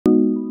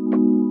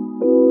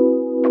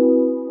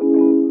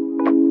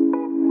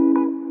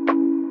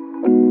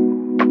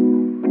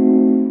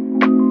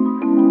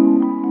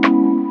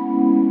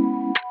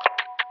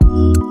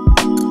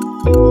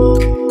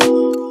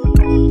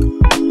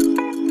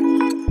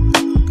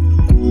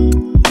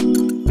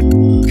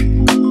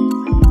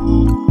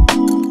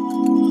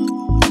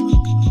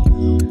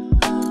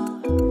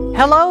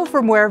Hello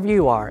from wherever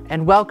you are,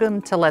 and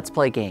welcome to Let's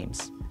Play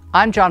Games.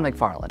 I'm John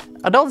McFarland,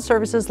 Adult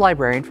Services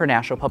Librarian for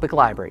National Public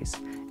Libraries,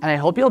 and I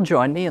hope you'll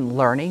join me in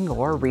learning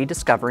or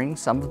rediscovering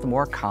some of the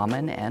more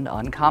common and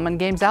uncommon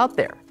games out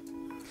there.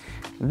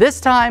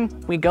 This time,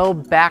 we go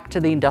back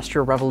to the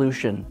Industrial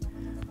Revolution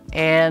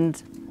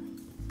and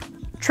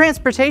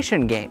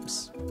transportation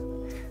games.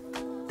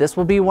 This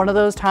will be one of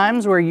those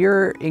times where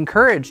you're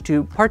encouraged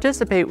to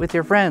participate with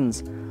your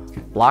friends,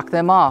 block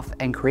them off,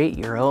 and create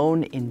your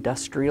own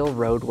industrial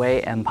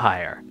roadway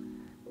empire.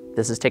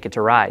 This is Ticket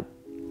to Ride.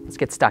 Let's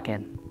get stuck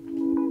in.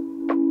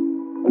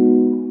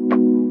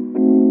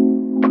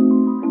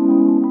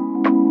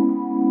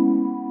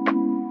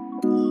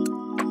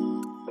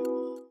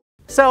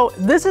 So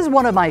this is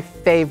one of my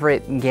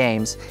favorite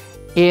games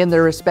in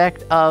the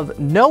respect of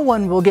no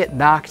one will get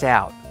knocked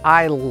out.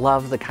 I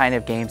love the kind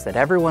of games that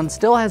everyone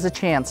still has a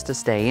chance to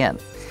stay in.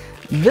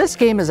 This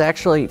game is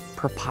actually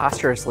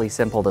preposterously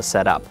simple to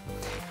set up.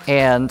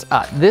 And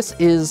this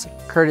is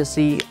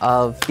courtesy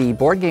of the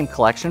board game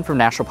collection from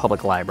National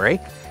Public Library.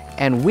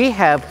 And we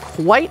have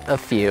quite a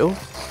few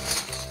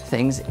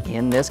things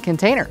in this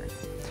container.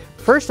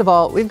 First of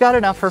all, we've got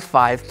enough for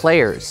 5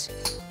 players.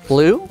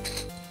 Blue,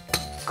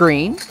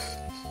 green,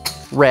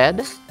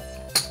 red,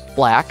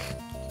 black,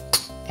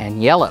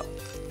 and yellow.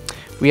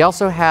 We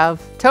also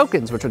have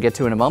tokens, which we'll get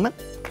to in a moment,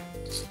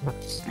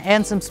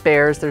 and some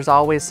spares. There's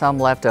always some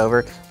left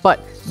over,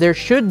 but there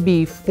should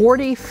be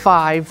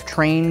 45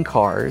 train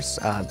cars.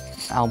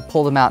 I'll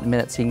pull them out in a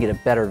minute so you can get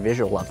a better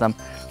visual of them,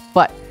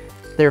 but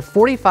there are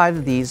 45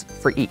 of these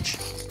for each.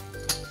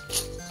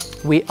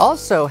 We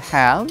also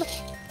have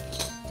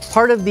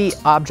part of the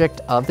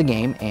object of the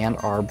game and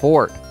our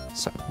board.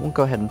 So we'll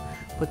go ahead and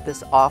put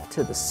this off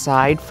to the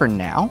side for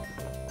now.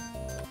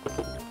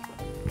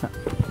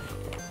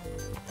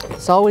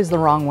 It's always the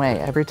wrong way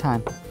every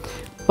time.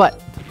 But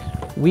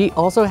we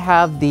also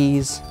have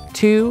these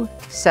 2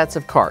 sets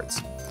of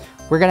cards.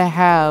 We're gonna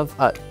have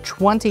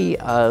 20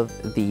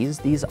 of these.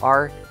 These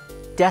are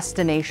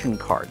destination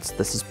cards.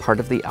 This is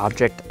part of the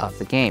object of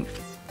the game.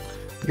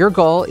 Your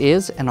goal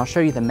is, and I'll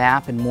show you the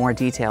map in more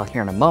detail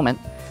here in a moment,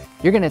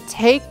 you're gonna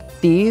take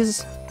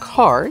these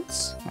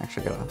cards, I'm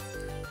actually gonna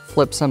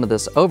flip some of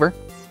this over.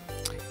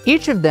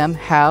 Each of them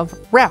have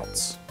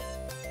routes.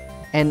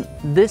 And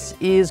this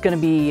is going to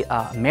be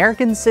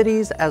American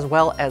cities as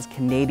well as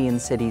Canadian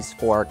cities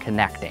for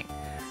connecting.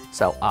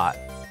 So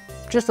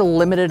just a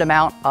limited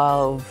amount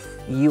of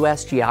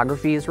US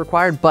geography is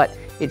required, but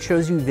it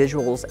shows you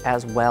visuals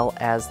as well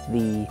as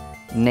the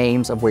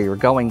names of where you're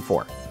going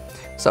for.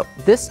 So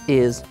this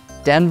is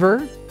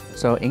Denver,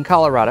 so in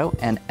Colorado,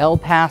 and El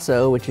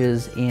Paso, which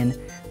is in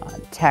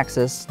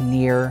Texas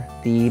near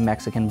the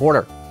Mexican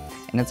border.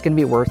 And it's going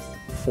to be worth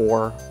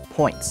 4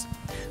 points.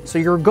 So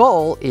your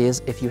goal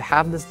is, if you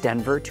have this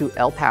Denver to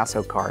El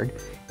Paso card,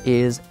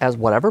 is as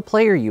whatever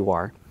player you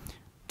are,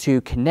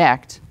 to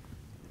connect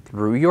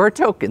through your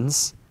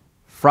tokens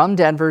from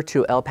Denver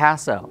to El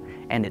Paso.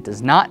 And it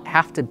does not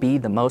have to be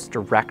the most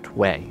direct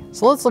way.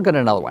 So let's look at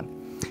another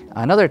one.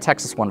 Another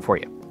Texas one for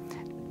you.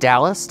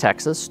 Dallas,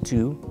 Texas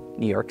to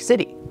New York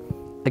City.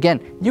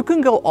 Again, you can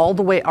go all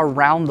the way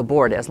around the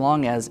board as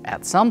long as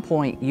at some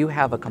point you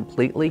have a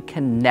completely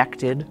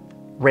connected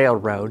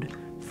railroad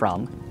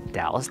from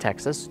Dallas,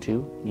 Texas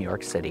to New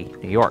York City,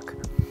 New York.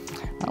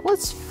 Now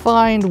let's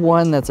find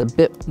one that's a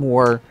bit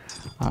more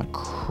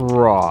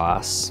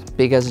cross,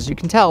 because as you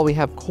can tell, we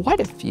have quite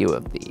a few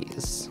of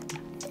these.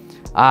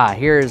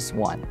 Here's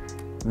one.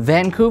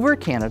 Vancouver,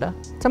 Canada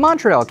to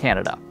Montreal,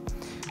 Canada.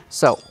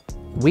 So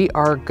we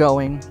are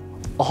going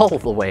all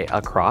the way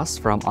across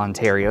from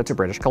Ontario to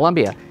British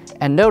Columbia.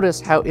 And notice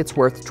how it's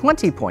worth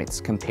 20 points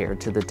compared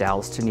to the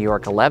Dallas to New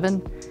York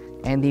 11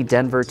 and the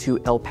Denver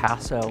to El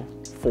Paso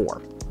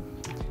 4.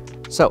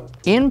 So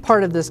in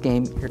part of this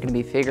game, you're going to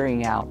be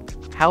figuring out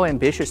how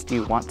ambitious do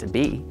you want to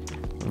be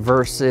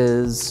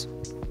versus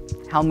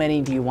how many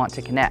do you want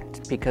to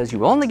connect, because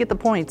you only get the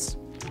points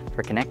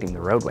for connecting the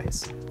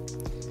roadways.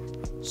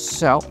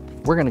 So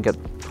we're going to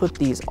put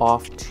these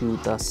off to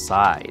the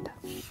side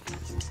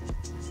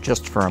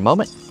just for a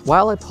moment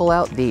while I pull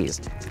out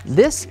these.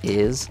 This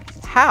is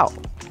how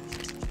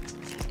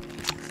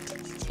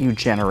you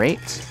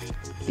generate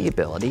the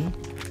ability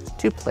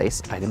to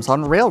place items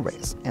on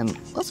railways. And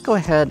let's go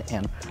ahead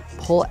and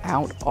pull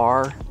out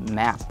our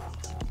map,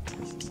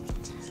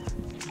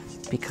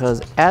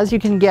 because as you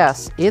can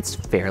guess, it's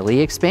fairly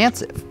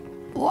expansive.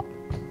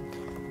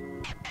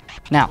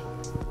 Now,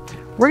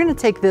 we're gonna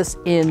take this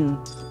in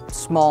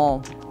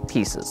small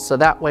pieces, so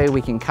that way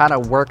we can kind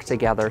of work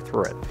together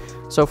through it.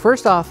 So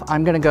first off,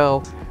 I'm gonna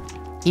go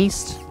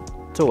east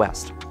to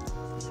west,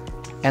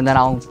 and then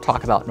I'll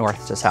talk about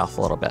north to south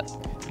a little bit.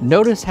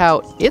 Notice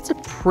how it's a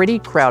pretty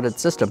crowded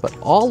system, but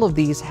all of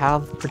these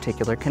have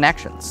particular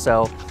connections.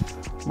 So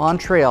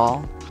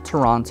Montreal,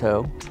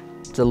 Toronto,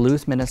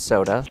 Duluth,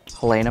 Minnesota,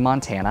 Helena,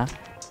 Montana,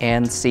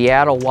 and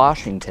Seattle,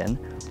 Washington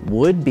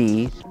would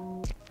be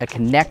a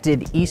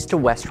connected east to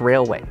west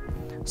railway.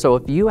 So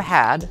if you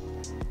had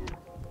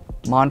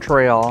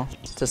Montreal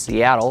to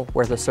Seattle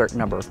worth a certain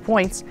number of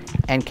points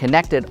and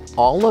connected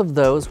all of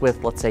those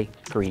with, let's say,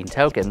 green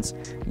tokens,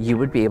 you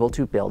would be able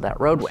to build that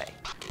roadway.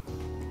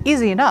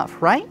 Easy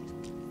enough, right?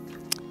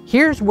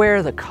 Here's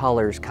where the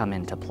colors come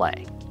into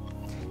play.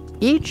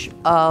 Each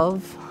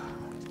of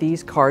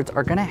these cards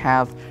are going to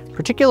have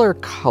particular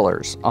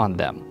colors on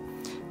them.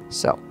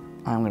 So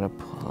I'm going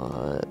to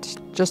put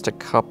just a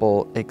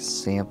couple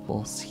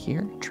examples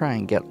here, try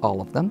and get all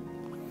of them.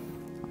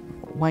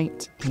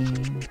 White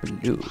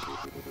and blue.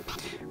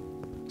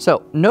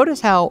 So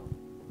notice how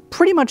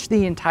pretty much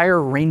the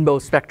entire rainbow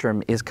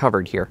spectrum is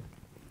covered here.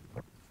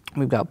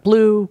 We've got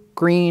blue,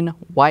 green,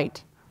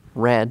 white,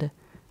 red,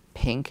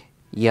 pink,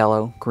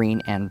 yellow,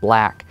 green, and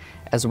black,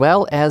 as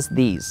well as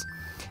these.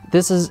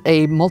 This is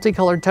a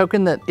multicolored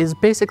token that is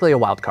basically a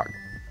wild card.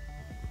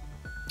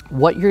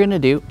 What you're gonna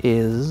do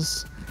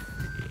is,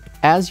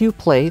 as you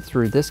play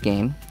through this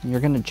game,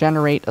 you're gonna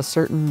generate a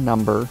certain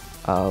number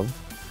of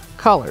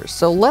colors.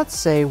 So let's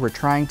say we're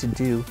trying to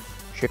do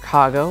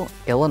Chicago,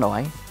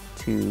 Illinois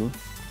to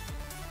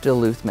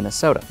Duluth,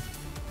 Minnesota.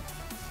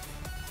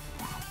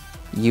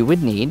 You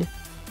would need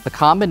a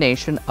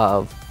combination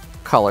of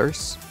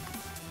colors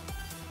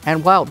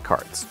and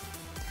wildcards.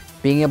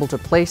 Being able to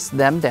place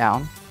them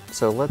down.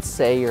 So let's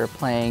say you're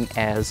playing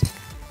as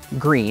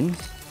green.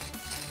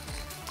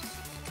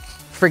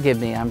 Forgive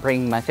me, I'm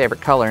bringing my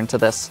favorite color into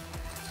this.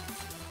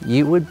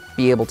 You would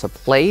be able to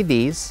play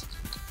these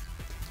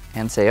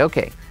and say,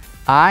 okay,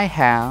 I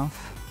have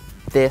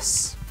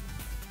this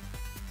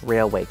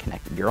railway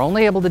connected. You're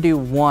only able to do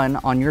one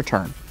on your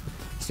turn.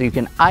 So you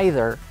can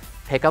either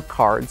pick up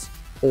cards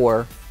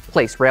or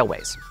place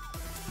railways,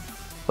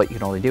 but you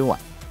can only do one.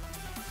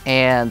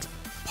 And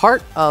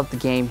part of the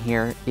game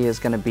here is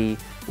going to be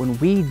when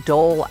we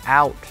dole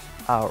out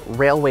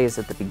railways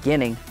at the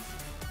beginning,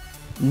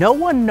 no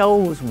one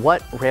knows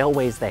what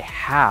railways they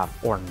have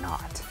or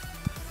not.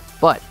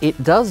 But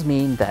it does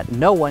mean that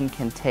no one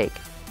can take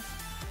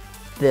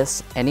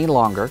this any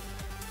longer.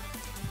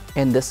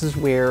 And this is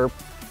where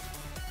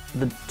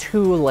the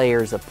two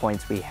layers of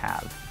points we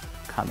have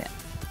come in.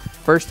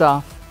 First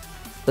off,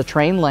 the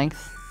train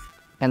length,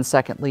 and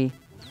secondly,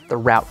 the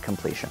route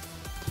completion.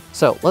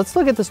 So let's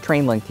look at this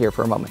train length here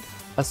for a moment.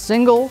 A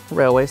single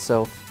railway,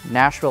 so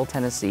Nashville,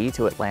 Tennessee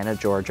to Atlanta,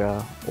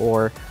 Georgia,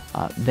 or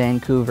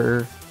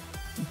Vancouver,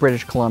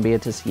 British Columbia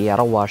to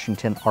Seattle,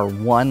 Washington are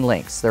one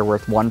lengths. They're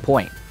worth 1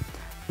 point.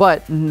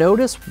 But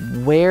notice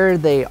where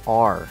they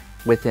are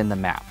within the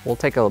map. We'll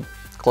take a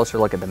closer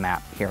look at the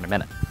map here in a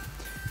minute.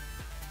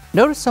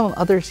 Notice some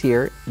others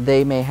here,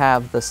 they may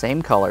have the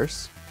same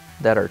colors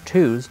that are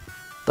 2s.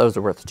 Those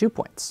are worth 2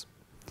 points.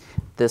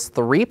 This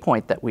 3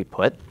 point that we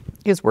put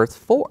is worth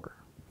 4.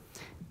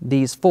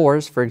 These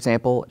 4s, for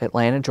example,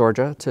 Atlanta,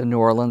 Georgia to New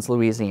Orleans,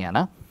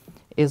 Louisiana,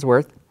 is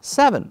worth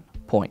 7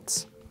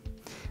 points.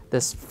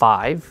 This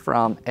 5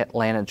 from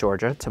Atlanta,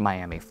 Georgia to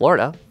Miami,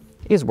 Florida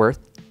is worth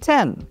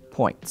 10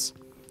 points.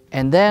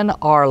 And then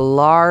our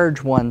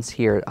large ones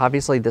here,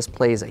 obviously this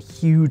plays a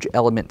huge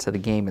element to the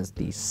game, is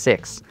these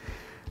 6.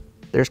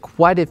 There's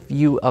quite a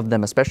few of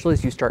them, especially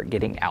as you start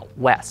getting out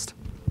west.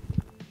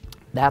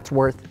 That's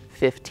worth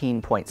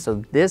 15 points.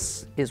 So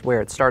this is where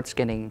it starts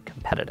getting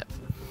competitive.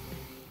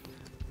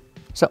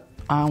 So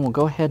I will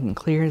go ahead and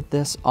clear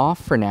this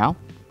off for now,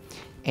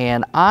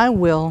 and I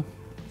will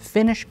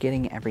finish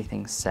getting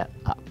everything set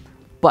up.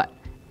 But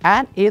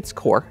at its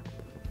core,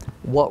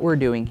 what we're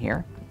doing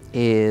here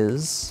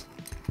is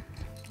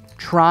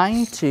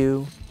trying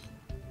to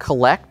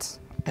collect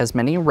as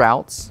many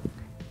routes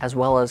as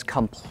well as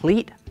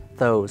complete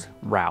those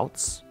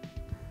routes,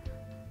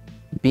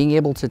 being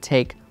able to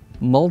take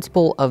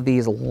multiple of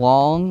these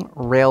long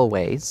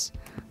railways.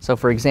 So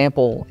for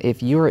example,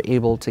 if you were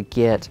able to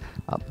get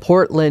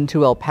Portland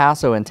to El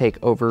Paso and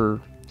take over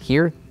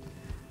here,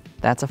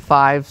 that's a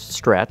 5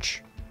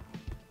 stretch.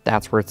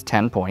 That's worth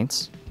 10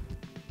 points.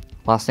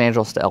 Los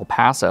Angeles to El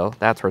Paso,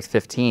 that's worth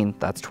 15,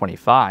 that's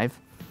 25.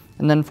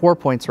 And then 4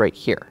 points right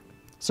here,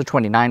 so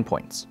 29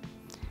 points.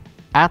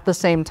 At the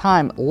same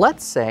time,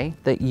 let's say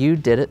that you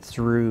did it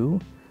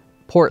through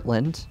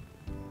Portland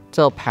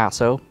to El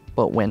Paso,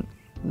 but went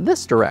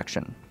this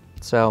direction.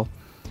 So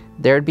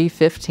there'd be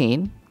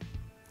 15,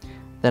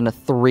 then a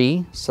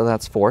 3, so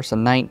that's 4, so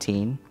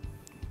 19,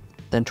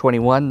 then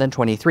 21, then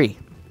 23.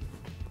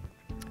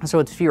 So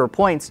it's fewer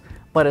points,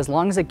 but as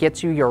long as it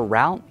gets you your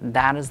route,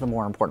 that is the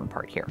more important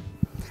part here.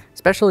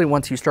 Especially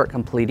once you start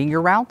completing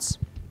your routes,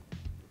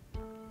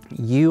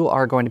 you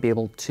are going to be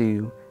able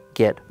to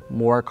get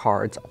more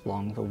cards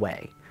along the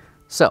way.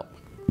 So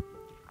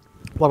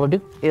what I'll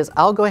do is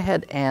I'll go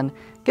ahead and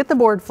get the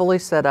board fully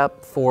set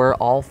up for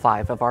all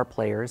 5 of our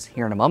players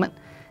here in a moment.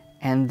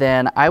 And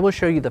then I will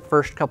show you the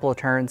first couple of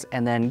turns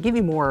and then give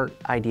you more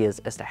ideas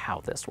as to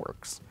how this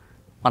works.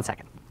 1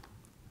 second.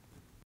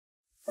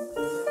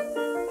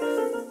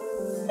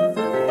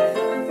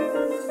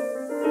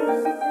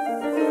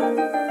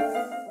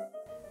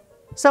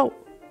 So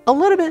a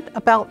little bit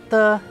about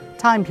the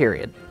time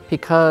period,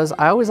 because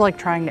I always like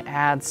trying to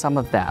add some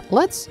of that.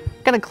 Let's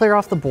kind of clear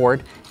off the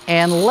board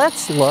and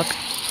let's look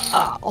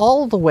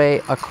all the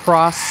way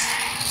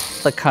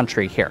across the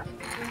country here.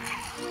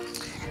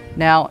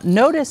 Now,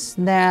 notice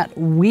that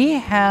we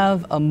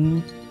have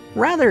a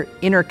rather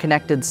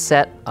interconnected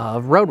set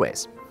of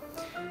roadways.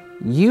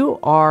 You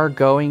are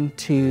going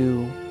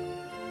to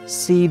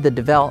see the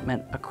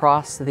development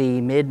across the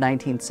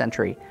mid-19th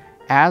century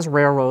as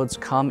railroads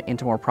come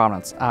into more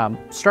prominence,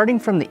 starting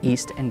from the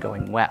east and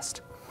going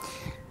west.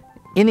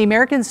 In the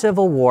American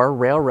Civil War,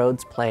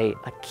 railroads play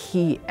a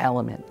key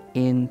element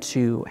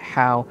into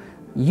how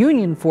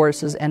Union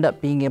forces end up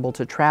being able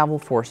to travel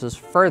forces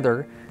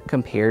further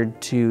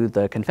compared to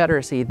the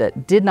Confederacy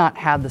that did not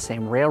have the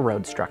same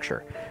railroad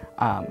structure.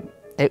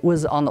 It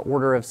was on the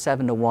order of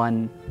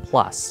 7-to-1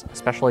 plus,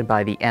 especially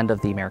by the end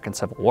of the American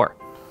Civil War.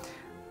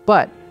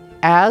 But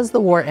as the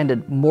war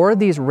ended, more of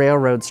these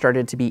railroads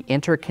started to be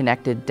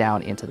interconnected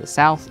down into the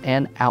south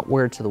and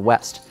outward to the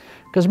west.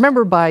 Because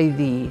remember, by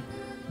the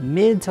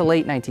mid to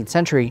late 19th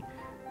century,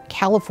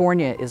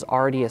 California is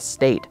already a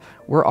state.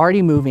 We're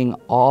already moving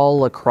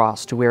all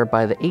across to where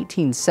by the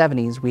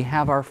 1870s, we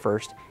have our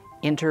first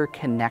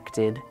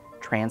interconnected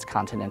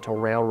transcontinental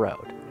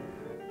railroad.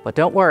 But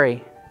don't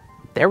worry,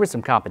 there was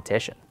some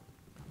competition.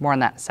 More on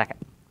that in a second.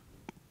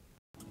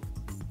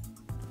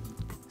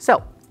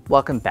 So,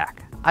 welcome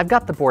back. I've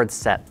got the board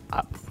set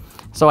up.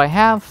 So I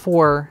have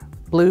for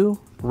blue,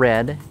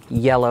 red,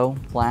 yellow,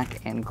 black,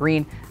 and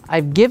green.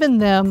 I've given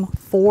them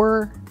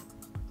 4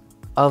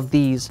 of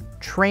these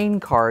train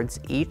cards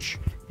each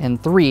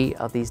and 3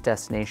 of these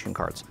destination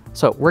cards.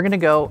 So we're gonna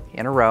go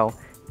in a row,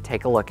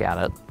 take a look at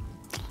it,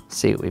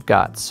 see what we've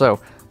got. So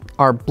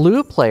our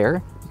blue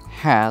player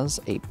has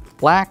a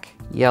black,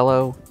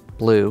 yellow,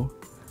 blue,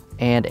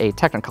 and a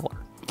Technicolor.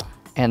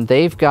 And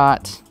they've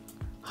got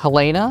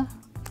Helena,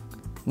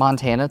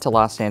 Montana to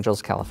Los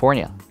Angeles,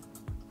 California.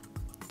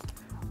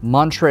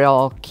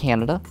 Montreal,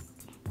 Canada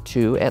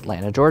to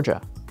Atlanta,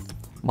 Georgia.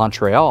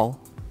 Montreal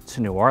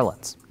to New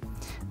Orleans.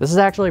 This is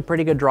actually a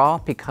pretty good draw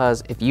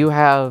because if you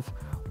have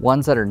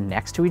ones that are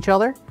next to each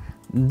other,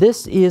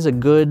 this is a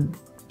good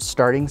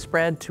starting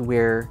spread to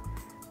where,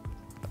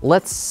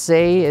 let's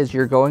say as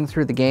you're going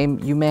through the game,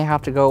 you may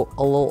have to go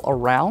a little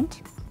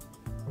around,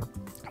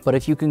 but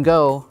if you can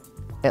go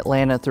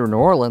Atlanta through New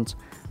Orleans,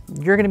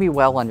 you're gonna be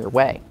well on your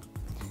way.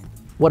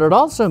 What it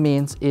also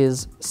means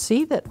is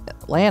see that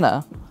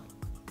Atlanta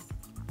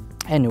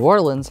and New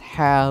Orleans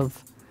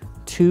have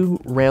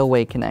 2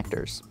 railway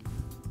connectors.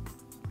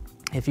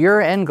 If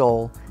your end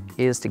goal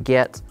is to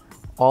get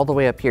all the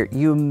way up here,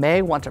 you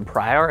may want to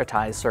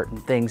prioritize certain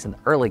things in the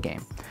early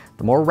game.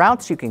 The more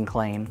routes you can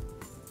claim,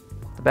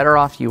 the better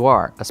off you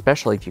are,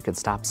 especially if you can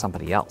stop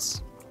somebody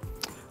else.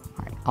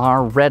 All right,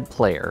 our red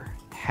player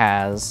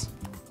has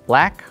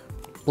black,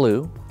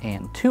 blue,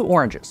 and 2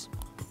 oranges.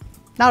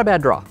 Not a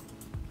bad draw,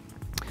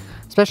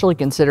 especially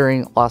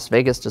considering Las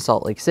Vegas to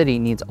Salt Lake City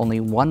needs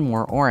only 1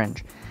 more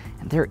orange,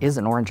 and there is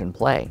an orange in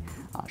play.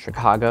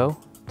 Chicago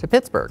to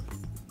Pittsburgh,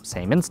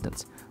 same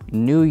instance.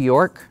 New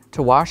York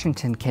to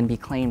Washington can be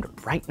claimed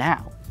right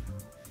now,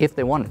 if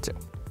they wanted to.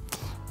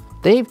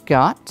 They've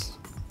got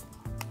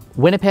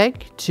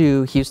Winnipeg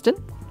to Houston,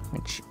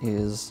 which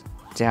is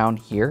down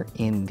here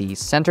in the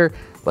center,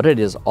 but it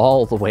is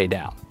all the way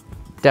down.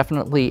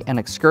 Definitely an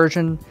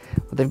excursion,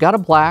 but they've got a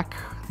black,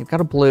 they've got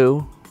a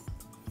blue,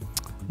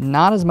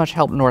 not as much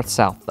help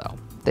north-south though.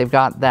 They've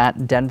got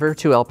that Denver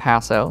to El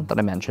Paso that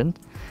I mentioned.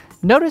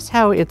 Notice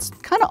how it's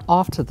kind of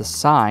off to the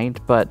side,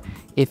 but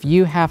if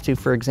you have to,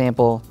 for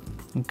example,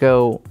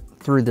 go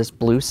through this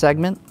blue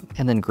segment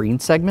and then green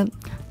segment,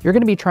 you're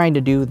gonna be trying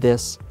to do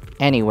this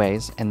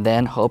anyways, and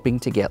then hoping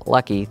to get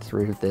lucky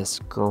through this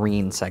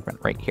green segment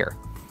right here.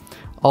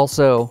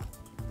 Also,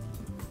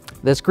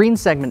 this green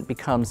segment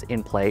becomes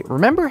in play.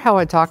 Remember how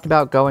I talked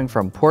about going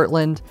from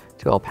Portland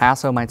to El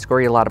Paso might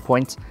score you a lot of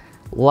points?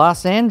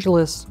 Los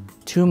Angeles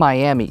to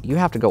Miami, you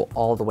have to go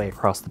all the way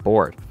across the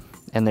board.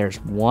 And there's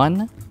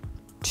 1,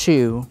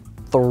 2,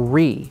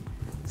 3,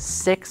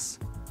 6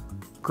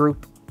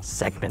 group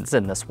segments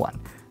in this one.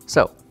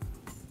 So,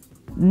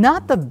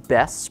 not the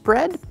best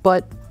spread,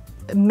 but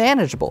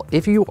manageable.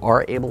 If you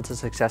are able to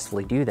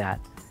successfully do that,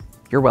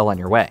 you're well on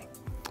your way.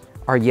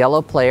 Our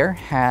yellow player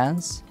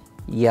has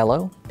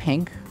yellow,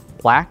 pink,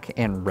 black,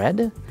 and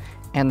red,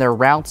 and their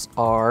routes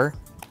are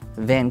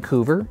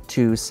Vancouver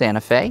to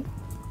Santa Fe.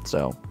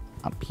 So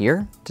up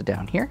here to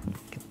down here.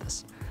 Get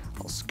this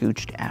all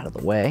scooched out of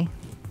the way.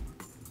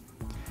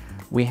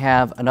 We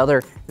have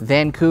another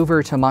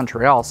Vancouver to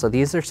Montreal. So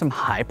these are some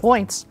high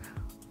points,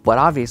 but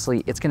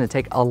obviously it's going to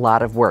take a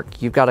lot of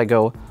work. You've got to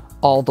go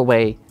all the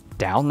way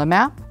down the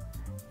map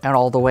and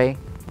all the way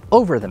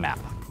over the map,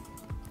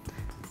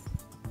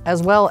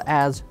 as well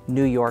as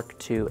New York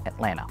to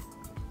Atlanta.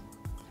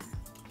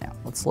 Now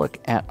let's look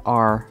at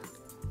our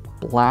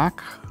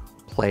black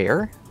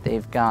player.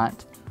 They've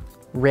got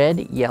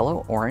red,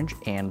 yellow, orange,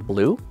 and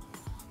blue.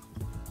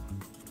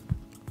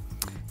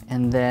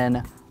 And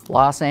then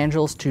Los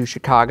Angeles to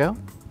Chicago,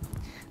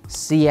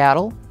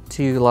 Seattle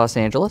to Los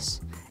Angeles,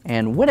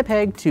 and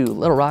Winnipeg to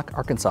Little Rock,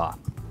 Arkansas.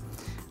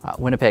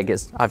 Winnipeg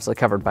is obviously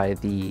covered by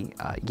the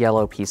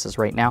yellow pieces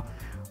right now,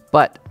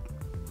 but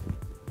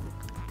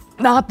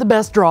Not the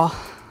best draw.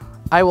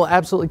 I will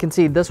absolutely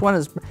concede. This one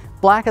is,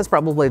 black is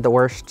probably the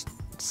worst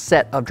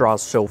set of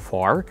draws so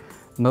far,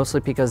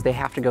 mostly because they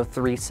have to go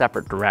 3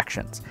 separate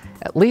directions.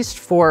 At least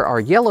for our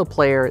yellow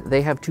player,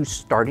 they have 2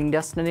 starting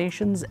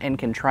destinations and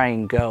can try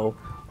and go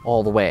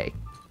all the way.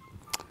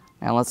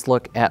 Now let's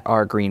look at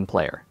our green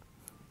player.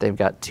 They've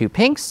got 2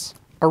 pinks,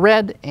 a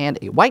red, and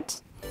a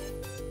white.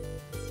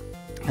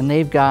 And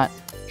they've got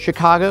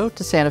Chicago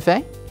to Santa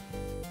Fe.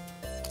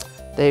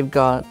 They've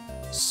got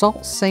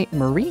Sault Ste.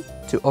 Marie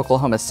to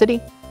Oklahoma City,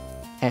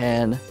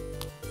 and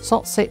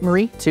Sault Ste.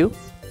 Marie to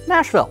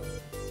Nashville.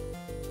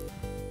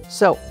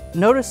 So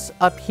notice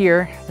up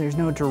here, there's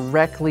no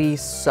directly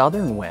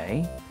southern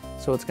way,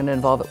 so it's going to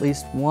involve at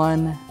least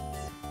 1,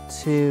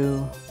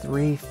 2,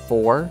 3,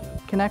 4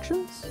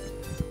 connections.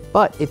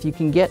 But if you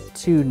can get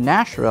to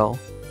Nashville,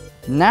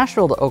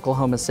 Nashville to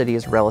Oklahoma City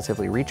is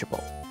relatively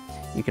reachable.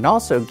 You can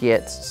also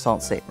get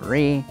Sault Ste.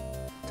 Marie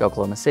to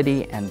Oklahoma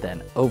City and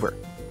then over.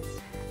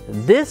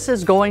 This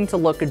is going to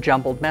look a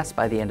jumbled mess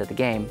by the end of the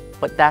game,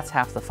 but that's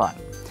half the fun.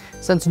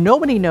 Since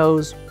nobody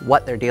knows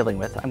what they're dealing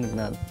with, I'm going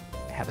to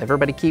have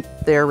everybody keep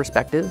their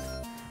respective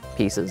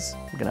pieces.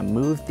 I'm going to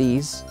move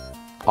these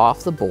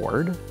off the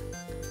board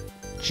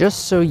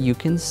just so you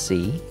can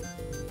see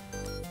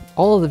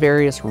all of the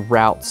various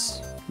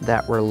routes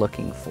that we're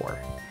looking for.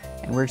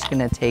 And we're just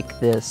going to take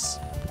this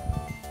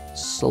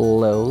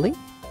slowly,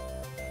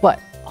 but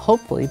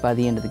hopefully by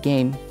the end of the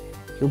game,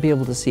 you'll be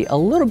able to see a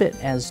little bit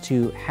as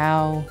to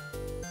how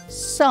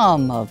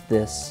some of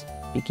this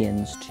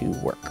begins to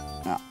work.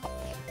 Oh,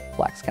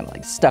 black's kind of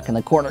like stuck in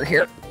the corner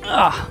here.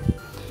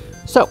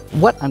 So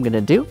what I'm going to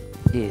do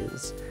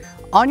is,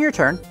 on your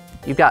turn,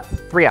 you've got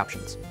 3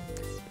 options.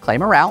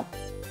 Claim a route,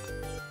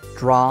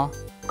 draw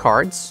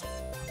cards,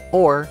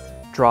 or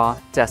draw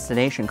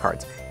destination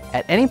cards.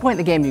 At any point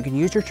in the game, you can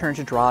use your turn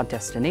to draw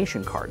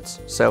destination cards.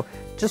 So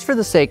just for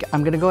the sake,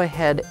 I'm going to go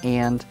ahead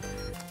and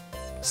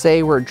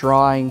say we're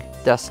drawing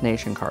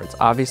destination cards.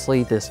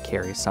 Obviously, this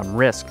carries some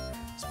risk,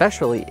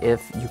 especially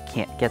if you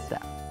can't get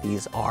them.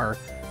 These are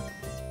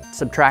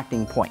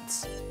subtracting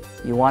points.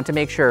 You want to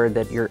make sure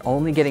that you're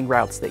only getting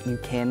routes that you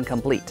can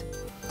complete.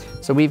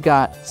 So we've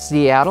got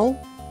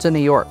Seattle to New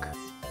York.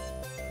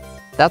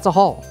 That's a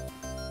haul.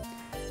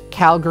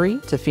 Calgary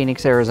to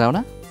Phoenix,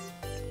 Arizona.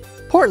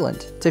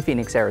 Portland to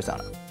Phoenix,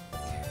 Arizona.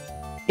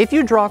 If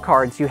you draw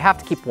cards, you have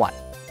to keep 1,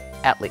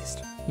 at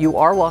least. You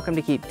are welcome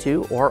to keep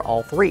 2 or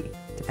all 3,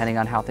 depending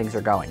on how things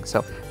are going.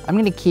 So I'm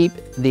going to keep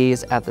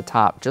these at the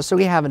top just so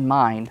we have in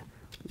mind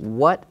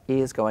what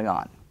is going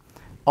on.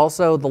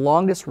 Also, the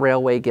longest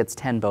railway gets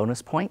 10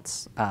 bonus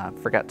points.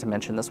 Forgot to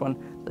mention this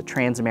one, the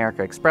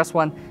Trans-America Express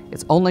one.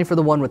 It's only for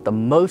the one with the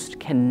most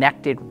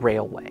connected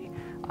railway.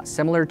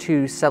 Similar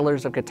to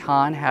Settlers of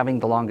Catan having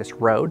the longest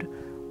road,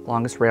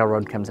 longest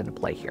railroad comes into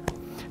play here.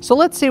 So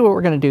let's see what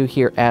we're going to do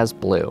here as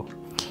blue.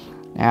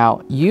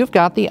 Now, you've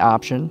got the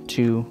option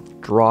to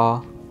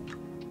draw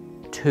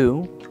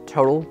 2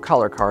 total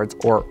color cards,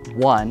 or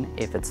 1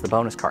 if it's the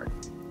bonus card.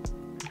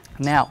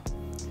 Now,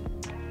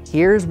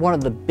 here's one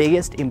of the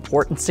biggest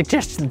important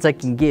suggestions I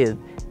can give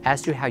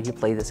as to how you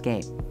play this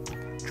game.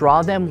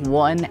 Draw them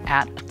 1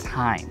 at a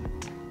time,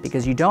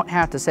 because you don't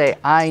have to say,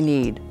 I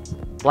need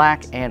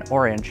black and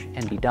orange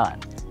and be done.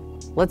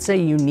 Let's say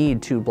you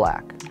need 2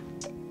 black.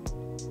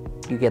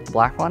 You get the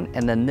black one,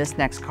 and then this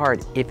next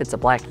card, if it's a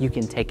black, you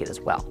can take it as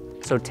well.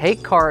 So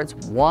take cards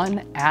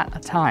 1 at a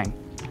time.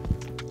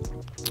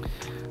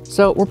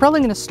 So we're probably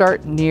going to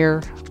start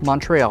near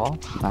Montreal.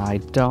 I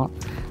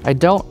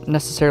don't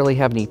necessarily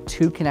have any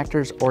 2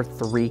 connectors or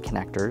 3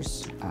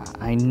 connectors.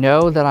 I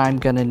know that I'm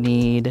going to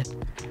need,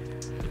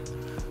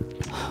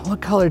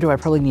 what color do I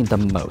probably need the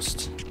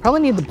most?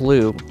 Probably need the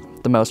blue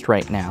the most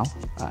right now,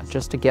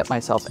 just to get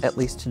myself at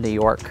least to New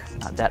York.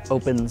 That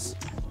opens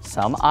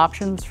some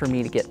options for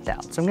me to get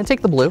down. So I'm going to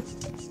take the blue,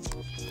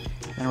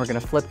 and we're going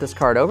to flip this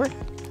card over,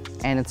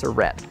 and it's a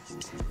red.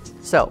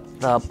 So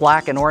the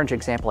black and orange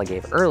example I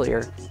gave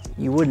earlier,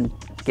 you wouldn't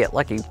get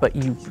lucky, but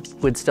you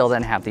would still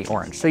then have the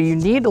orange. So you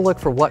need to look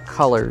for what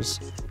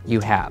colors you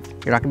have.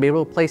 You're not going to be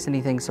able to place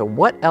anything, so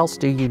what else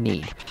do you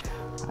need?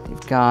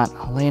 You've got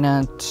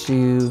Helena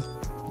to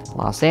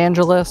Los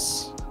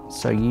Angeles,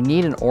 so you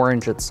need an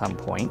orange at some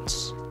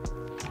point.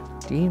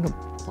 Do you need a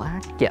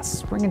black?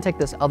 Yes, we're going to take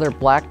this other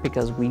black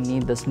because we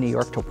need this New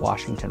York to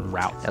Washington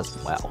route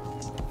as well.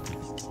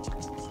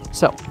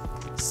 So,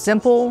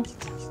 simple,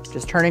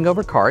 just turning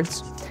over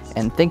cards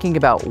and thinking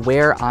about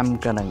where I'm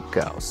gonna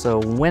go. So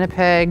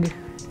Winnipeg,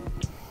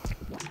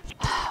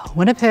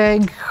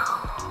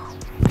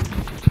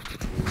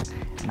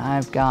 and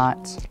I've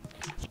got,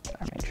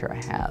 I'll make sure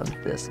I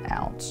have this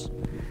out.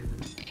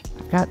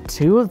 I've got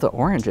 2 of the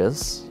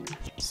oranges,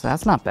 so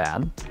that's not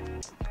bad.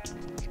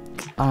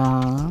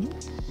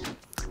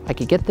 I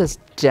could get this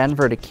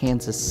Denver to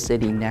Kansas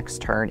City next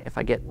turn if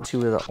I get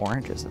 2 of the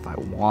oranges if I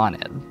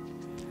wanted,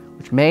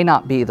 which may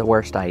not be the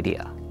worst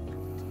idea.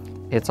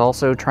 It's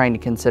also trying to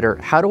consider,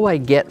 how do I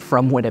get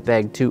from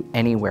Winnipeg to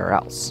anywhere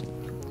else?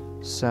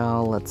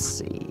 So let's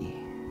see.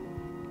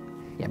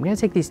 Yeah, I'm gonna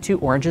take these 2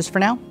 oranges for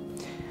now.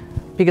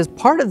 Because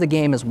part of the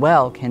game as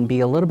well can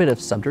be a little bit of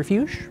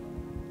subterfuge.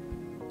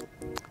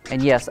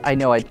 And yes, I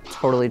know I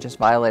totally just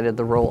violated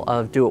the rule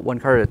of do it one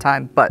card at a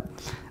time, but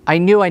I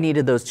knew I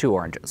needed those 2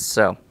 oranges.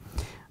 So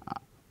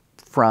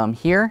from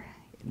here,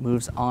 it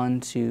moves on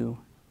to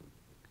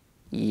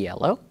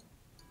yellow.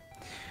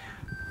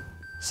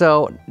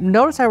 So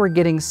notice how we're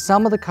getting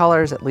some of the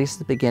colors, at least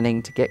at the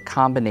beginning, to get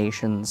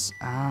combinations.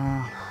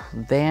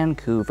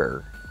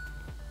 Vancouver.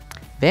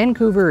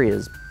 Vancouver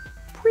is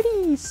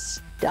pretty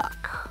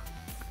stuck.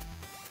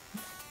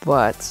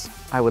 But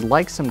I would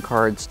like some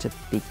cards to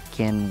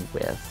begin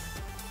with,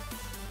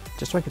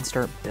 just so I can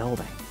start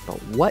building. But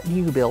what do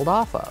you build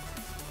off of?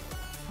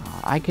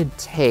 I could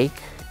take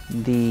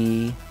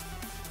the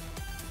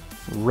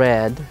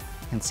red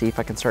and see if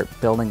I can start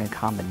building a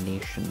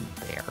combination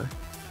there.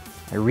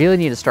 I really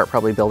need to start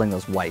probably building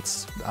those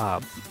whites.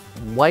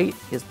 White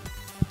is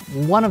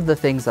one of the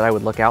things that I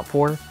would look out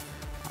for,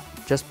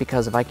 just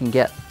because if I can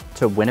get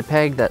to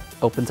Winnipeg, that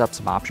opens up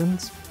some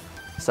options.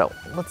 So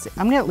let's see,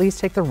 I'm gonna at least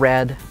take the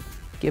red,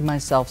 give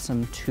myself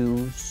some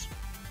 2s.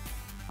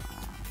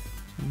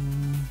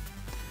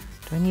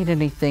 Do I need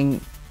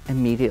anything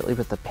immediately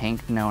with the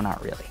pink? No,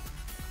 not really.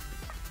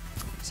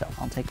 So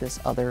I'll take this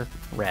other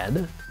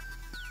red.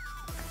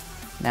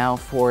 Now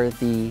for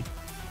the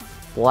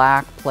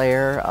black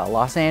player,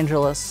 Los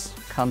Angeles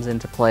comes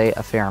into play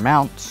a fair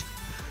amount.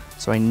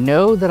 So I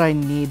know that I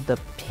need the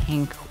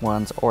pink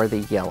ones or the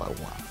yellow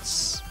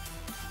ones.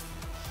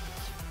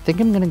 I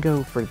think I'm gonna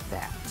go for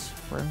that.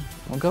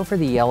 We'll go for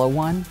the yellow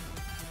one.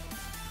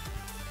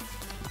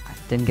 I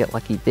didn't get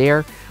lucky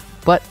there,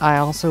 but I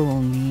also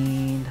will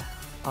need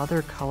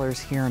other colors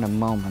here in a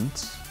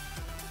moment.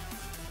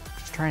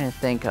 Just trying to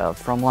think of,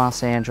 from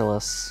Los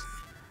Angeles,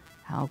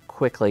 how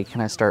quickly can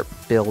I start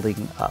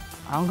building up?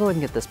 I'll go ahead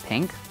and get this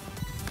pink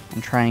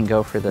and try and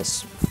go for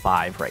this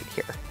 5 right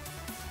here.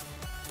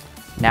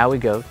 Now we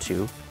go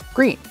to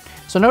green.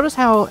 So notice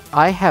how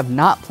I have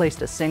not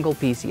placed a single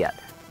piece yet,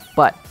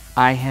 but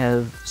I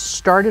have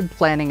started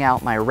planning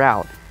out my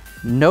route.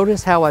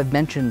 Notice how I've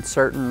mentioned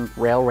certain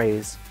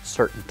railways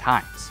certain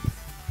times.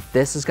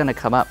 This is gonna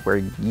come up where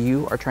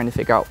you are trying to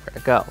figure out where to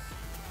go.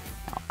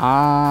 Now,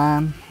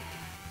 I'm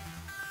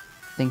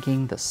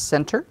thinking the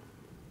center.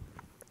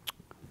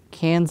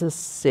 Kansas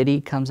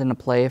City comes into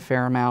play a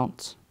fair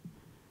amount.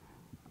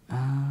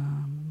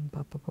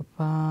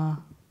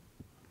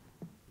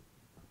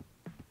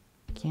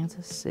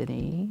 Kansas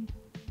City,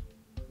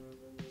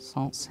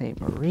 Sault Ste.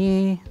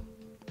 Marie.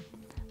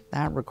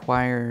 That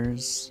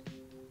requires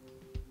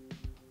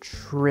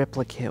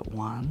triplicate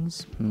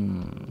ones.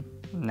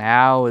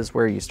 Now is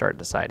where you start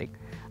deciding.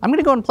 I'm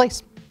gonna go in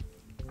place.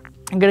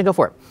 I'm gonna go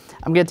for it.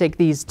 I'm gonna take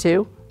these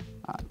 2,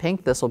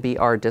 pink, this will be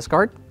our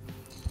discard,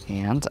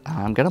 and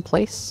I'm gonna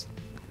place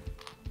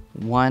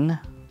 1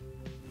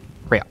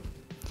 rail.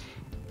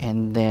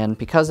 And then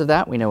because of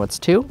that, we know it's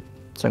 2,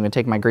 so I'm gonna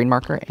take my green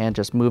marker and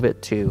just move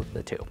it to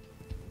the 2.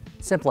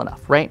 Simple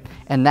enough, right?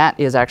 And that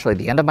is actually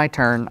the end of my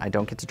turn. I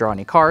don't get to draw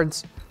any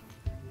cards.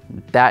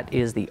 That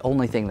is the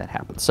only thing that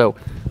happens. So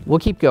we'll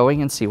keep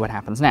going and see what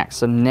happens next.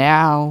 So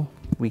now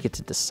we get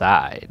to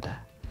decide.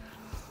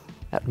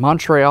 At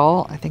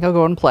Montreal, I think I'll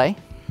go and play.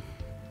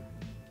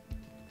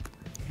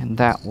 And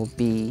that will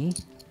be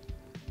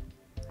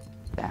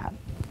that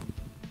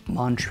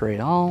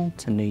Montreal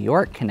to New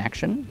York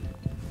connection.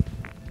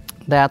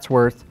 That's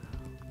worth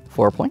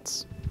 4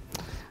 points.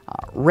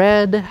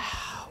 Red,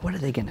 what are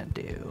they gonna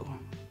do?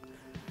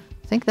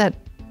 I think that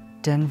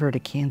Denver to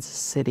Kansas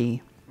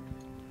City.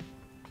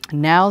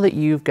 Now that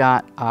you've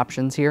got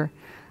options here,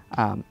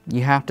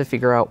 you have to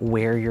figure out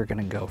where you're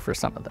gonna go for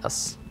some of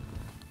this.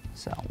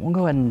 So we'll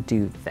go ahead and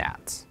do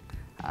that.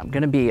 I'm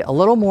gonna be a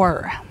little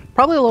more,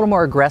 probably a little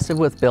more aggressive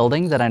with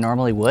building than I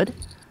normally would,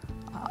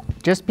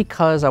 just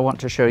because I want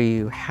to show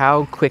you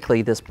how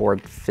quickly this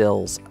board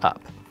fills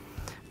up.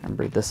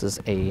 Remember, this is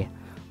a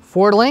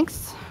 4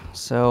 length,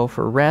 so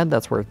for red,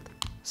 that's worth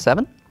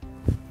 7.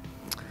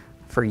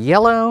 For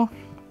yellow,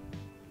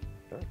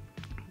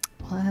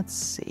 let's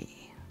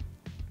see.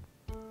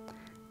 I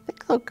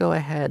think I'll go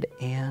ahead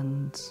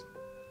and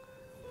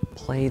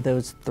play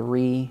those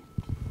 3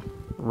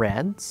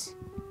 reds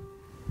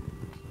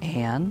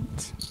and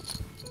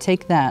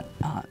take that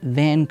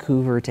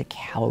Vancouver to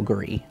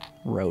Calgary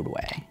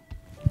roadway.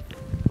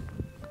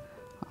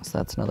 So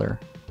that's another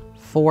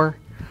 4.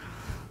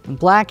 And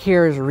black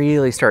here is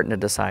really starting to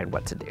decide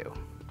what to do.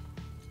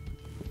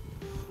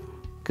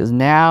 Because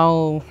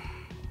now,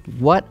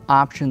 what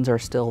options are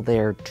still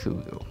there to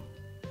you?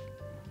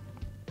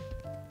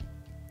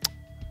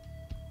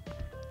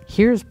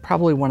 Here's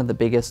probably one of the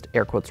biggest,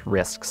 air quotes,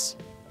 risks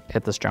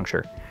at this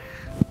juncture.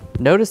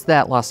 Notice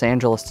that Los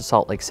Angeles to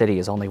Salt Lake City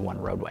is only 1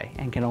 roadway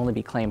and can only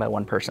be claimed by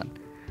 1 person.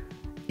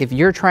 If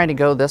you're trying to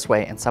go this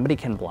way and somebody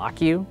can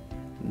block you,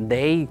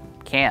 they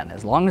can,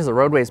 as long as the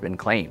roadway's been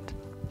claimed.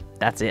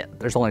 That's it.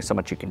 There's only so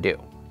much you can do.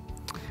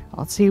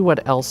 Let's see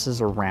what else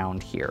is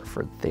around here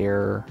for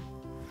their...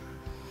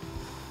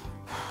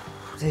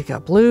 They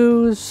got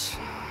blues.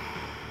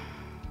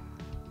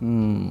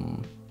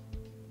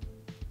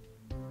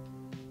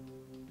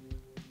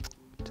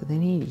 Do they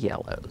need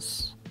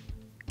yellows?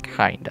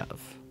 Kind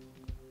of.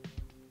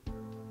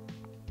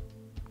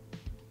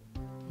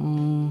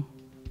 I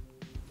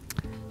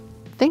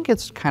think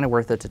it's kind of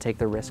worth it to take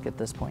the risk at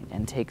this point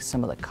and take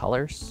some of the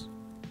colors.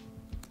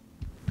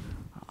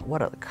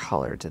 What other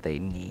color do they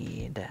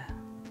need?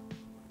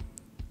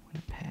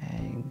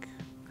 Winnipeg.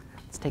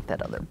 Let's take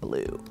that other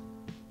blue.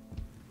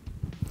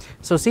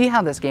 So see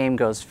how this game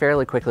goes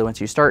fairly quickly once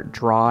you start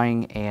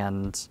drawing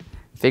and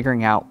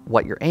figuring out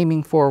what you're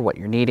aiming for, what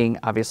you're needing.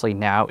 Obviously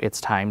now it's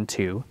time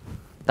to,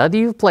 that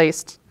you've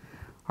placed,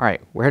 all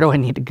right, where do I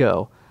need to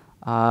go?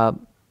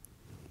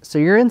 So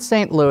you're in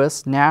St.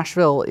 Louis,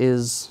 Nashville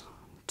is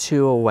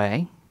 2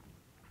 away.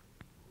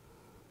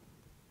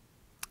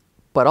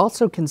 But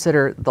also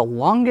consider the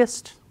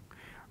longest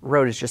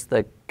road is just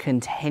the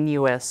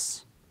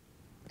continuous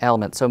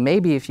element. So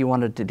maybe if you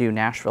wanted to do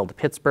Nashville to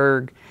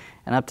Pittsburgh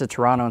and up to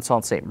Toronto and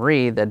Sault Ste.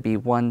 Marie, that'd be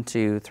 1,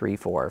 2, 3,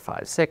 4,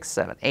 5, 6,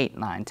 7, 8,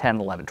 9, 10,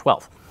 11,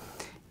 12.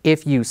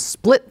 If you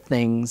split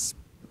things,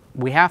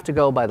 we have to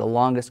go by the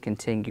longest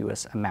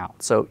contiguous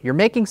amount. So you're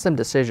making some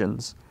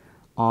decisions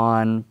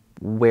on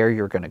where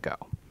you're going to go.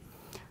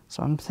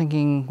 So I'm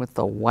thinking with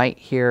the white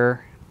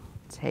here,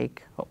 I'm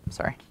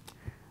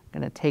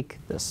going to take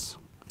this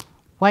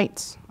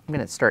white, I'm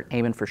going to start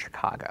aiming for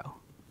Chicago.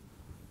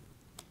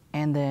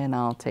 And then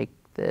I'll take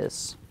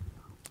this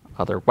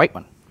other white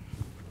one.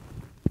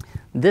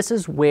 This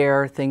is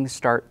where things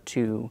start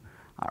to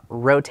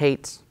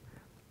rotate,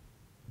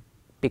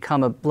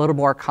 become a little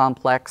more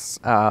complex.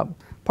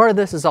 Part of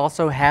this is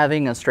also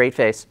having a straight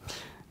face,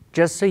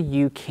 just so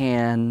you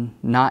can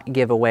not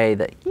give away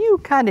that you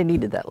kind of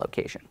needed that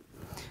location.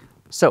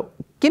 So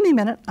give me a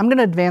minute. I'm going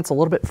to advance a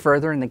little bit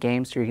further in the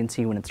game so you can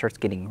see when it starts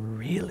getting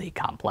really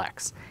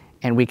complex.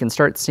 And we can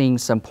start seeing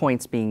some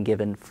points being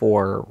given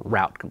for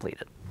route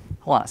completed.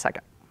 Hold on a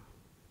second.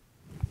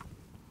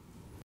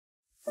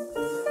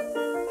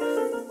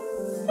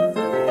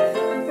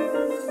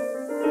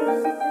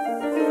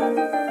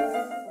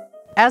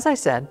 As I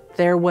said,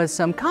 there was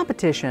some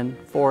competition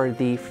for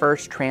the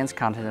first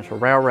transcontinental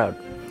railroad.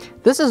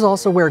 This is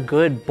also where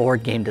good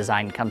board game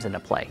design comes into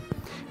play.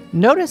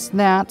 Notice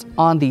that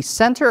on the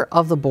center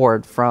of the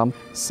board from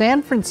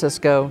San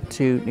Francisco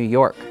to New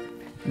York,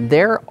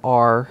 there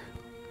are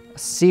a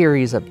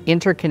series of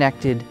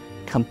interconnected,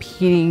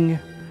 competing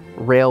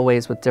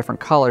railways with different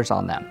colors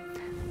on them.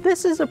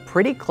 This is a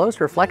pretty close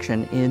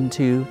reflection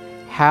into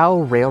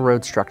how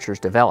railroad structures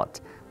developed.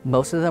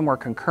 Most of them were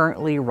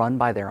concurrently run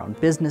by their own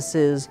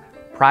businesses,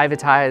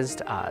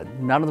 privatized.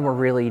 None of them were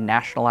really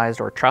nationalized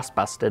or trust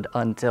busted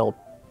until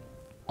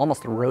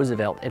almost the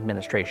Roosevelt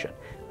administration.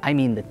 I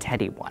mean the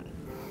Teddy one.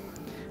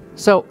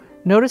 So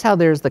notice how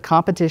there's the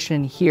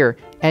competition here,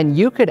 and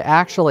you could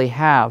actually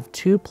have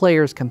 2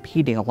 players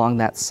competing along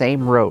that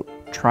same route,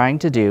 trying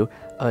to do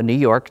a New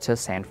York to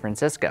San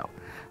Francisco.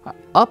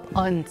 Up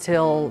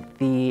until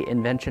the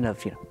invention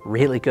of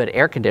really good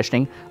air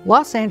conditioning,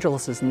 Los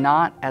Angeles is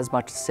not as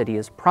much a city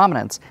as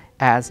prominence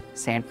as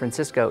San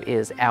Francisco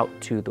is out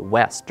to the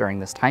west during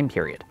this time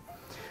period.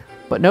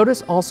 But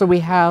notice also we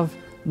have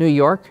New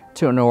York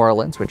to New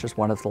Orleans, which is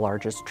one of the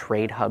largest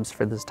trade hubs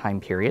for this time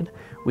period.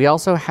 We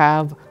also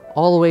have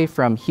all the way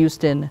from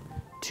Houston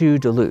to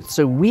Duluth.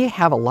 So we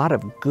have a lot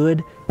of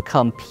good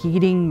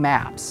competing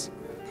maps.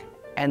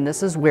 And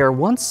this is where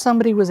once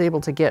somebody was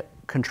able to get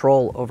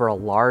control over a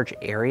large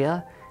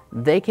area,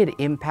 they could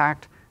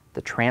impact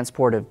the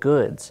transport of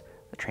goods,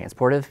 the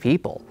transport of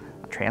people,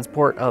 the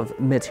transport of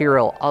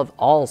material of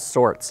all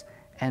sorts,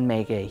 and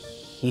make a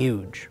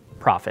huge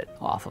profit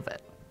off of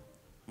it.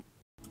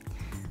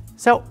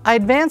 So I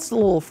advanced a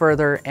little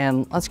further,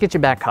 and let's get you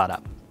back caught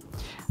up.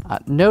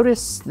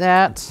 Notice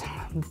that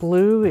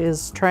blue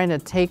is trying to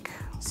take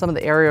some of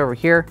the area over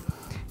here.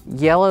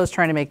 Yellow is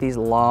trying to make these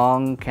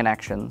long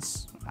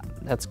connections.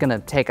 That's going to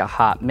take a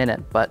hot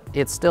minute, but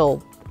it's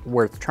still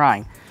worth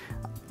trying,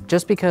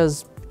 just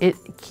because it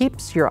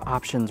keeps your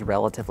options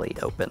relatively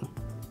open.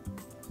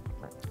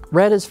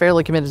 Red is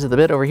fairly committed to the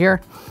bit over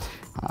here.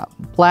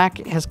 Black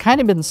has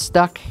kind of been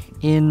stuck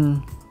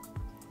in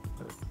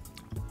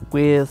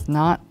with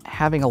not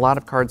having a lot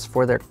of cards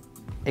for their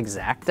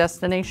exact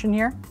destination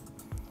here,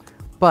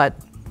 but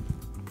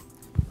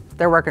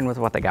they're working with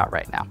what they got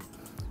right now.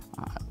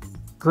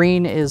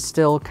 Green is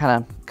still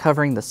kind of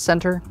covering the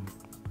center.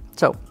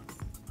 So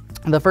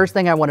the first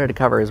thing I wanted to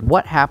cover is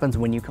what happens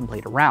when you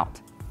complete a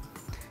route.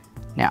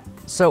 Now,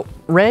 so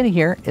red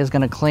here is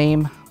going to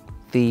claim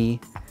the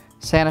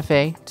Santa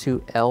Fe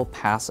to El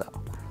Paso.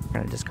 We're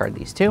going to discard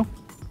these 2.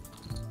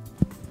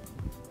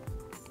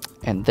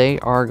 And they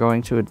are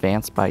going to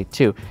advance by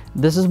 2.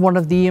 This is one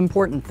of the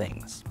important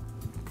things.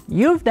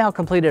 You've now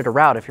completed a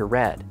route if you're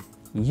red.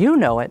 You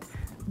know it.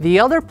 The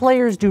other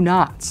players do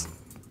not.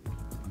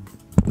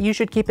 You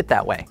should keep it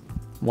that way.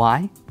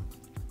 Why?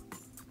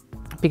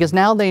 Because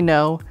now they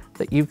know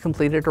that you've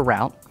completed a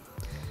route.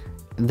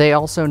 They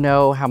also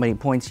know how many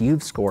points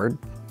you've scored.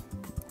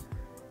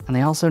 And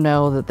they also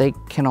know that they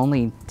can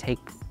only take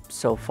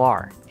so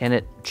far. And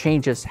it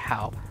changes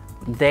how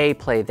they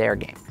play their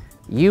game.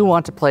 You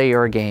want to play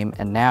your game,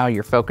 and now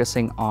you're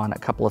focusing on a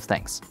couple of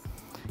things.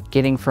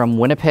 Getting from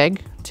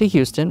Winnipeg to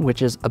Houston,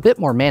 which is a bit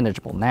more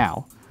manageable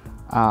now.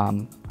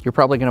 You're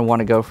probably going to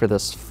want to go for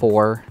this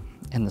 4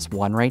 and this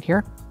 1 right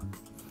here.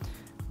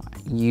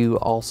 You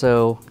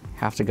also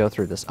have to go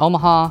through this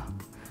Omaha,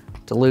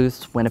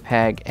 Duluth,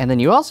 Winnipeg, and then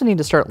you also need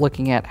to start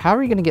looking at how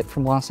are you going to get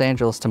from Los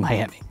Angeles to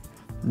Miami.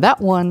 That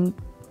one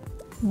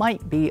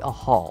might be a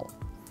haul.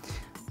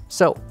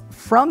 So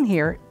from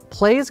here,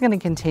 play is going to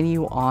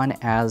continue on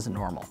as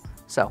normal.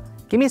 So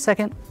give me a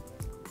second,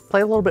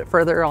 play a little bit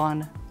further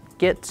on,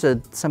 get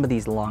to some of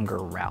these longer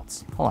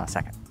routes. Hold on a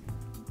second.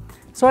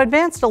 So I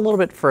advanced a little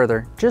bit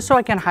further just so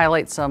I can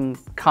highlight some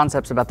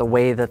concepts about the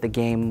way that the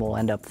game will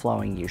end up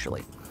flowing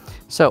usually.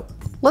 So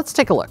let's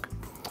take a look.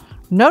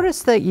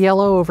 Notice that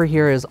yellow over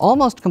here is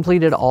almost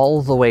completed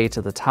all the way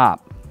to the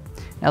top.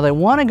 Now they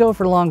want to go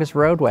for the longest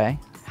roadway.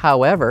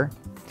 However,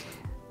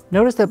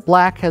 notice that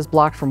black has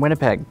blocked from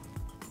Winnipeg.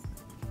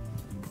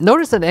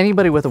 Notice that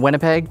anybody with a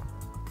Winnipeg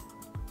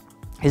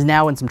is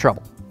now in some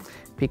trouble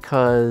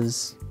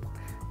because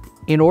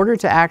in order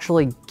to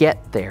actually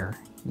get there,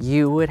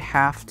 you would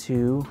have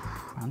to,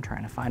 I'm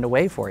trying to find a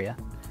way for you.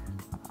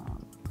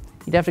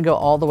 You'd have to go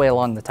all the way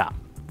along the top.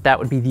 That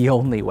would be the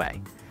only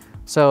way.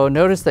 So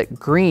notice that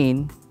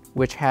green,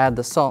 which had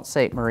the Sault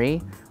Ste.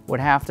 Marie,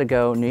 would have to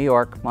go New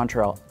York,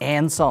 Montreal,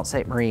 and Sault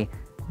Ste. Marie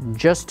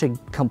just to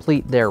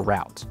complete their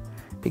route,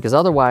 because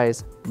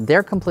otherwise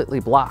they're completely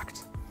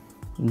blocked.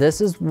 This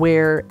is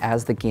where,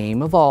 as the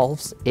game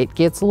evolves, it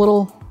gets a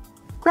little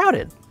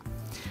crowded.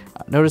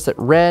 Notice that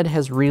red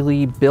has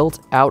really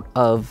built out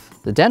of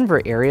the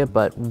Denver area,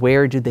 but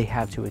where do they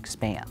have to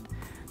expand?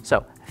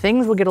 So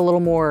things will get a little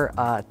more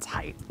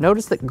tight.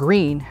 Notice that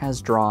green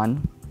has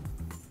drawn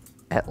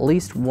at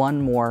least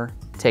one more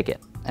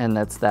ticket, and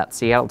that's that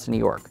Seattle to New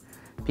York,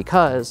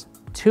 because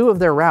 2 of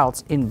their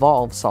routes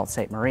involve Sault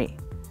Ste. Marie.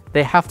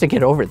 They have to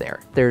get over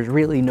there. There's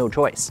really no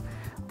choice.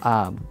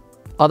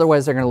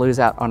 Otherwise, they're going to lose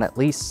out on at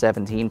least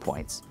 17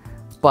 points.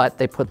 But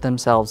they put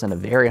themselves in a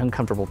very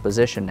uncomfortable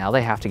position. Now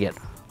they have to get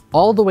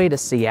all the way to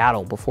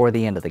Seattle before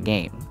the end of the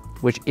game,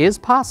 which is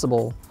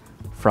possible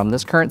from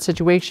this current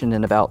situation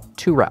in about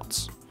 2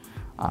 routes.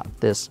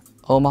 This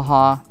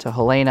Omaha to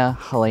Helena,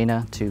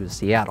 Helena to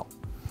Seattle.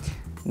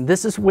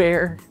 This is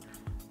where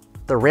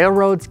the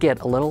railroads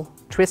get a little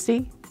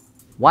twisty,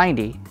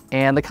 windy,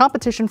 and the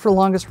competition for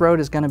longest road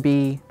is going to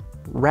be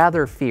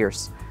rather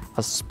fierce,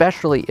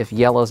 especially if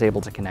yellow is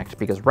able to connect,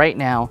 because right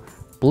now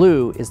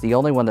blue is the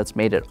only one that's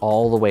made it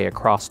all the way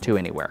across to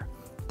anywhere.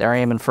 They're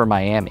aiming for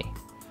Miami,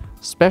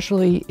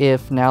 especially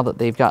if now that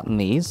they've gotten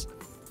these,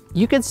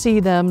 you could see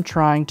them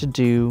trying to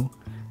do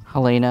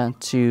Helena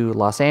to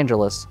Los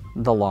Angeles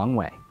the long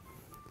way,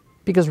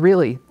 because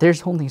really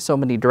there's only so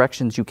many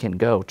directions you can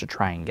go to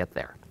try and get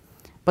there.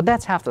 But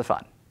that's half the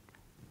fun.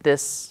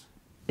 This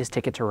is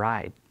Ticket to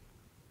Ride.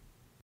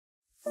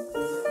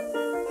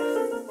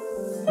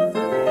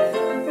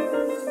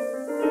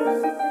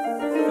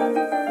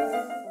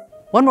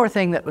 One more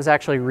thing that was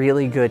actually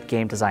really good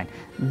game design.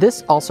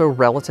 This also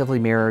relatively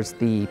mirrors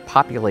the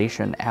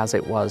population as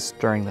it was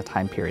during the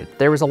time period.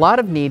 There was a lot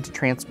of need to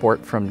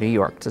transport from New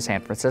York to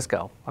San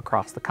Francisco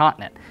across the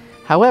continent.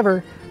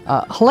 However,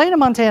 Helena,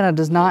 Montana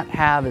does not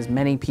have as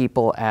many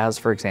people as,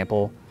 for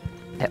example,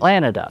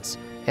 Atlanta does.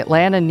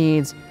 Atlanta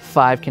needs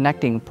 5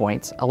 connecting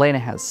points. Helena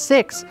has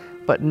 6,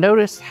 but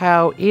notice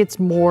how it's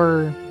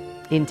more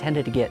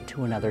intended to get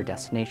to another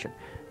destination.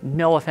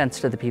 No offense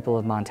to the people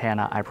of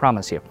Montana, I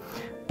promise you.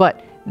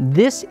 But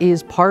this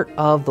is part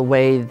of the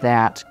way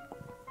that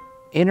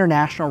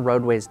international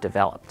roadways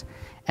developed,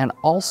 and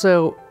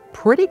also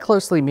pretty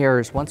closely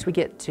mirrors once we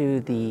get to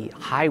the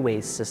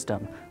highways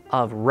system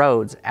of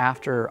roads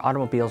after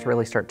automobiles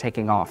really start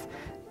taking off.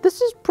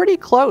 This is pretty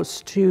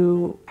close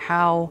to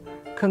how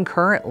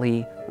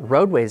concurrently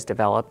roadways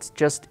developed,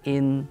 just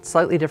in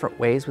slightly different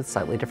ways with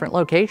slightly different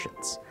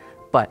locations.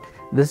 But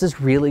this is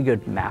really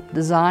good map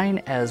design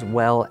as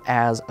well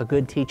as a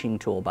good teaching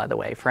tool, by the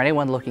way, for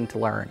anyone looking to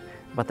learn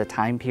about the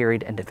time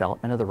period and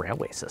development of the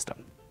railway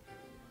system.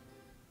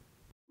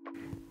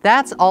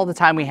 That's all the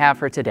time we have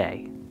for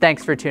today.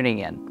 Thanks for tuning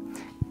in.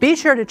 Be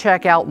sure to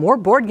check out more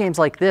board games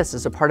like this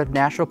as a part of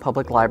National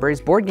Public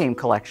Library's board game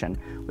collection.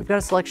 We've got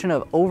a selection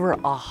of over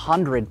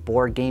 100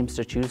 board games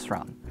to choose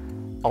from.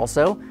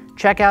 Also,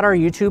 check out our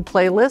YouTube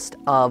playlist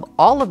of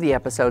all of the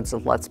episodes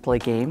of Let's Play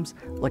Games.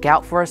 Look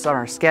out for us on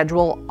our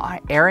schedule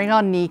airing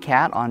on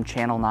NECAT on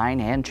Channel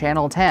 9 and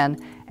Channel 10,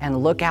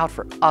 and look out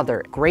for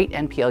other great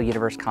NPL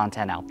Universe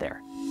content out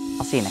there.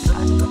 I'll see you next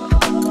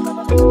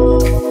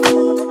time.